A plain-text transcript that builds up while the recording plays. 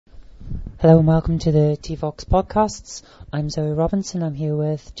Hello and welcome to the TVox podcasts. I'm Zoe Robinson. I'm here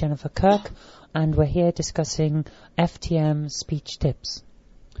with Jennifer Kirk, and we're here discussing FTM speech tips.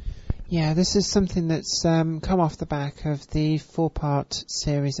 Yeah, this is something that's come off the back of the 4-part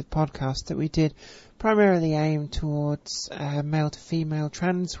series of podcasts that we did, primarily aimed towards male to female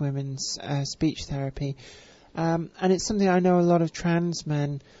trans women's speech therapy. And it's something I know a lot of trans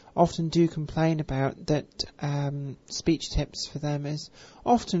men often do complain about, that speech tips for them is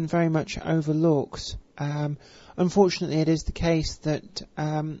often very much overlooked. Unfortunately, it is the case that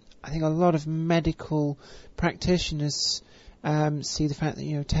I think a lot of medical practitioners see the fact that,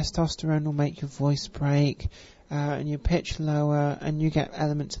 testosterone will make your voice break and your pitch lower, and you get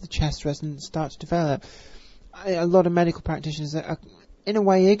elements of the chest resonance start to develop. A lot of medical practitioners are in a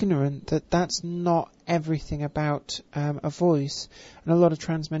way ignorant that that's not everything about a voice, and a lot of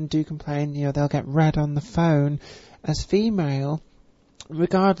trans men do complain, they'll get read on the phone as female,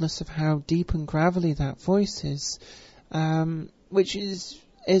 regardless of how deep and gravelly that voice is, which is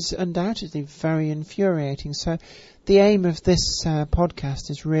undoubtedly very infuriating. So the aim of this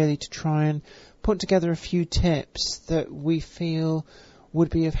podcast is really to try and put together a few tips that we feel would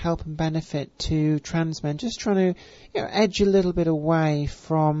be of help and benefit to trans men, just trying to edge a little bit away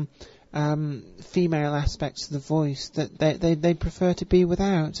from female aspects of the voice that they prefer to be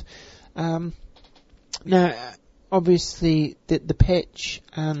without. Now, obviously, the pitch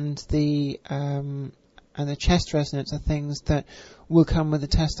and the chest resonance are things that will come with the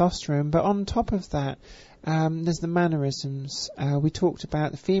testosterone, but on top of that, there's the mannerisms. We talked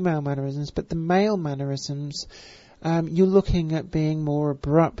about the female mannerisms, but the male mannerisms, you're looking at being more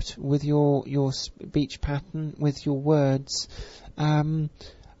abrupt with your speech pattern, with your words.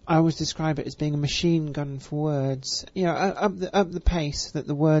 I always describe it as being a machine gun for words. Up the pace that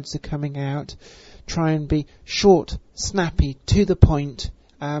the words are coming out. Try and be short, snappy, to the point,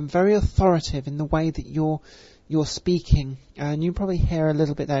 very authoritative in the way that you're speaking. And you probably hear a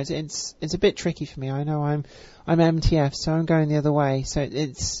little bit there. It's a bit tricky for me. I know I'm MTF, so I'm going the other way. So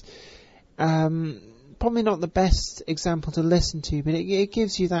it's probably not the best example to listen to, but it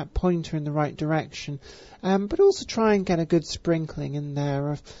gives you that pointer in the right direction. But also try and get a good sprinkling in there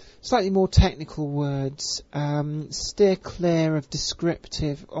of slightly more technical words. Steer clear of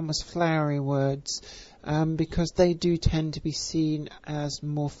descriptive, almost flowery words, because they do tend to be seen as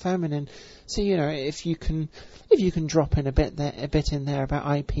more feminine. So if you can drop in a bit in there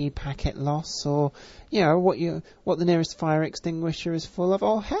about IP packet loss, or what the nearest fire extinguisher is full of,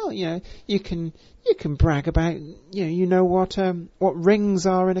 or hell, you can brag about what rings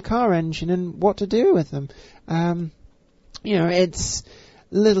are in a car engine and what to do with them. It's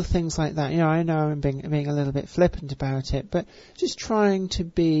little things like that. I know I'm being a little bit flippant about it, but just trying to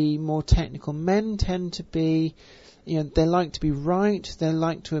be more technical. Men tend to be, they like to be right. They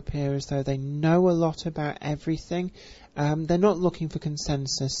like to appear as though they know a lot about everything. They're not looking for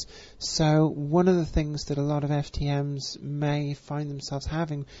consensus. So one of the things that a lot of FTMs may find themselves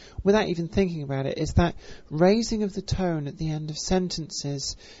having, without even thinking about it, is that raising of the tone at the end of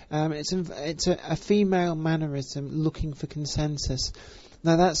sentences. It's a female mannerism looking for consensus.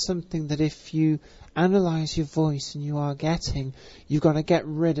 Now that's something that if you analyse your voice and you are getting, you've got to get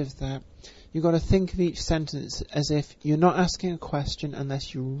rid of that. You've got to think of each sentence as if you're not asking a question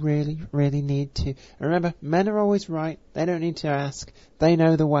unless you really, really need to. And remember, men are always right. They don't need to ask. They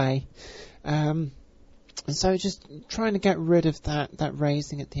know the way. And so just trying to get rid of that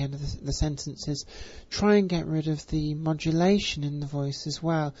raising at the end of the sentences. Try and get rid of the modulation in the voice as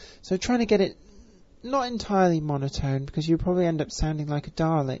well. So trying to get it not entirely monotone, because you probably end up sounding like a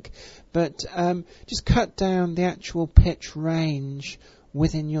Dalek, but just cut down the actual pitch range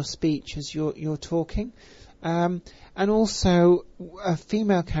within your speech as you're talking. And also, a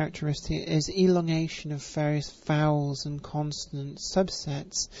female characteristic is elongation of various vowels and consonant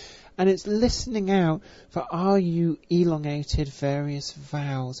subsets. And it's listening out for, are you elongated various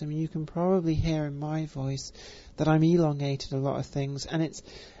vowels? I mean, you can probably hear in my voice that I'm elongated a lot of things. And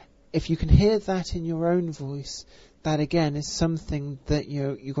if you can hear that in your own voice, that again is something that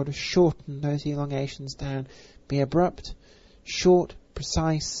you've got to shorten those elongations down. Be abrupt, short,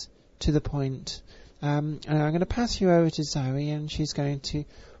 precise, to the point. And I'm going to pass you over to Zoe, and she's going to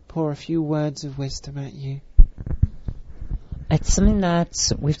pour a few words of wisdom at you. It's something that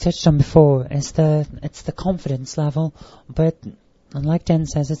we've touched on before. It's the confidence level, but like Jen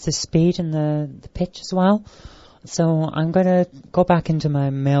says, it's the speed and the pitch as well. So I'm going to go back into my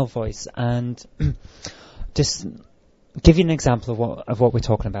male voice and just give you an example of what we're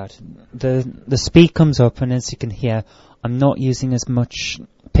talking about. The speed comes up, and as you can hear, I'm not using as much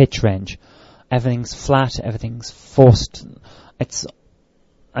pitch range. Everything's flat, everything's forced. It's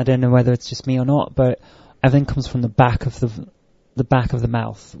I don't know whether it's just me or not, but everything comes from the back of the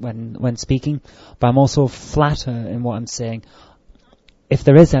mouth when speaking. But I'm also flatter in what I'm saying. If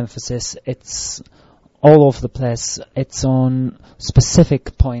there is emphasis, it's all over the place. It's on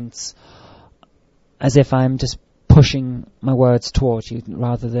specific points, as if I'm just pushing my words towards you,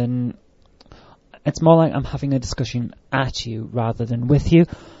 rather than... It's more like I'm having a discussion at you rather than with you.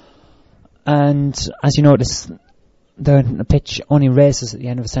 And as you notice, the pitch only raises at the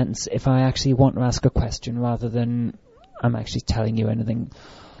end of a sentence if I actually want to ask a question, rather than I'm actually telling you anything.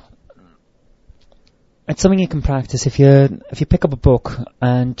 It's something you can practice if you pick up a book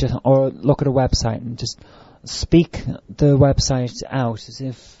or look at a website and just speak the website out as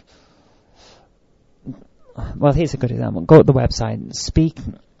if... Well, here's a good example. Go to the website and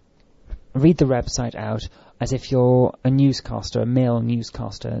read the website out as if you're a newscaster, a male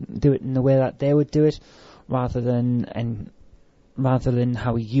newscaster. Do it in the way that they would do it, rather than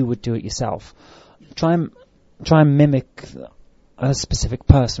how you would do it yourself. Try and mimic a specific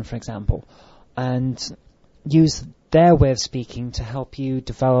person, for example, and use their way of speaking to help you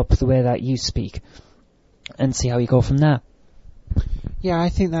develop the way that you speak, and see how you go from there. Yeah, I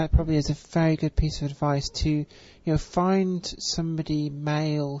think that probably is a very good piece of advice to, find somebody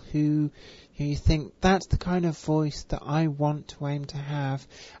male who you think that's the kind of voice that I want to aim to have.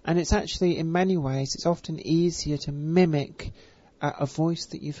 And it's actually, in many ways, it's often easier to mimic a voice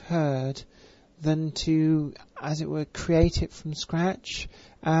that you've heard than to, as it were, create it from scratch.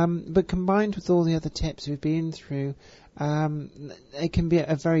 But combined with all the other tips we've been through, it can be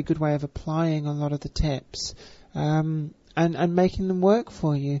a very good way of applying a lot of the tips. And making them work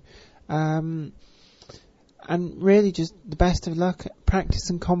for you. And really just the best of luck. Practice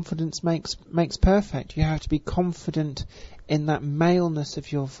and confidence makes perfect. You have to be confident in that maleness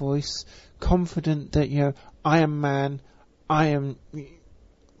of your voice, confident that, I am man, I am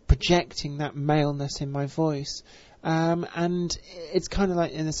projecting that maleness in my voice. And it's kind of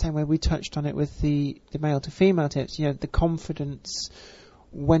like in the same way we touched on it with the male to female tips, the confidence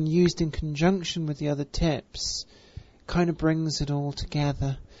when used in conjunction with the other tips kind of brings it all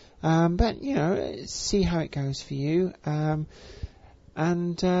together. But see how it goes for you. And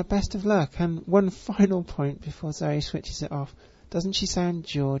best of luck. And one final point before Zoe switches it off. Doesn't she sound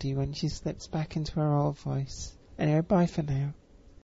Geordie when she slips back into her old voice? Anyway, bye for now.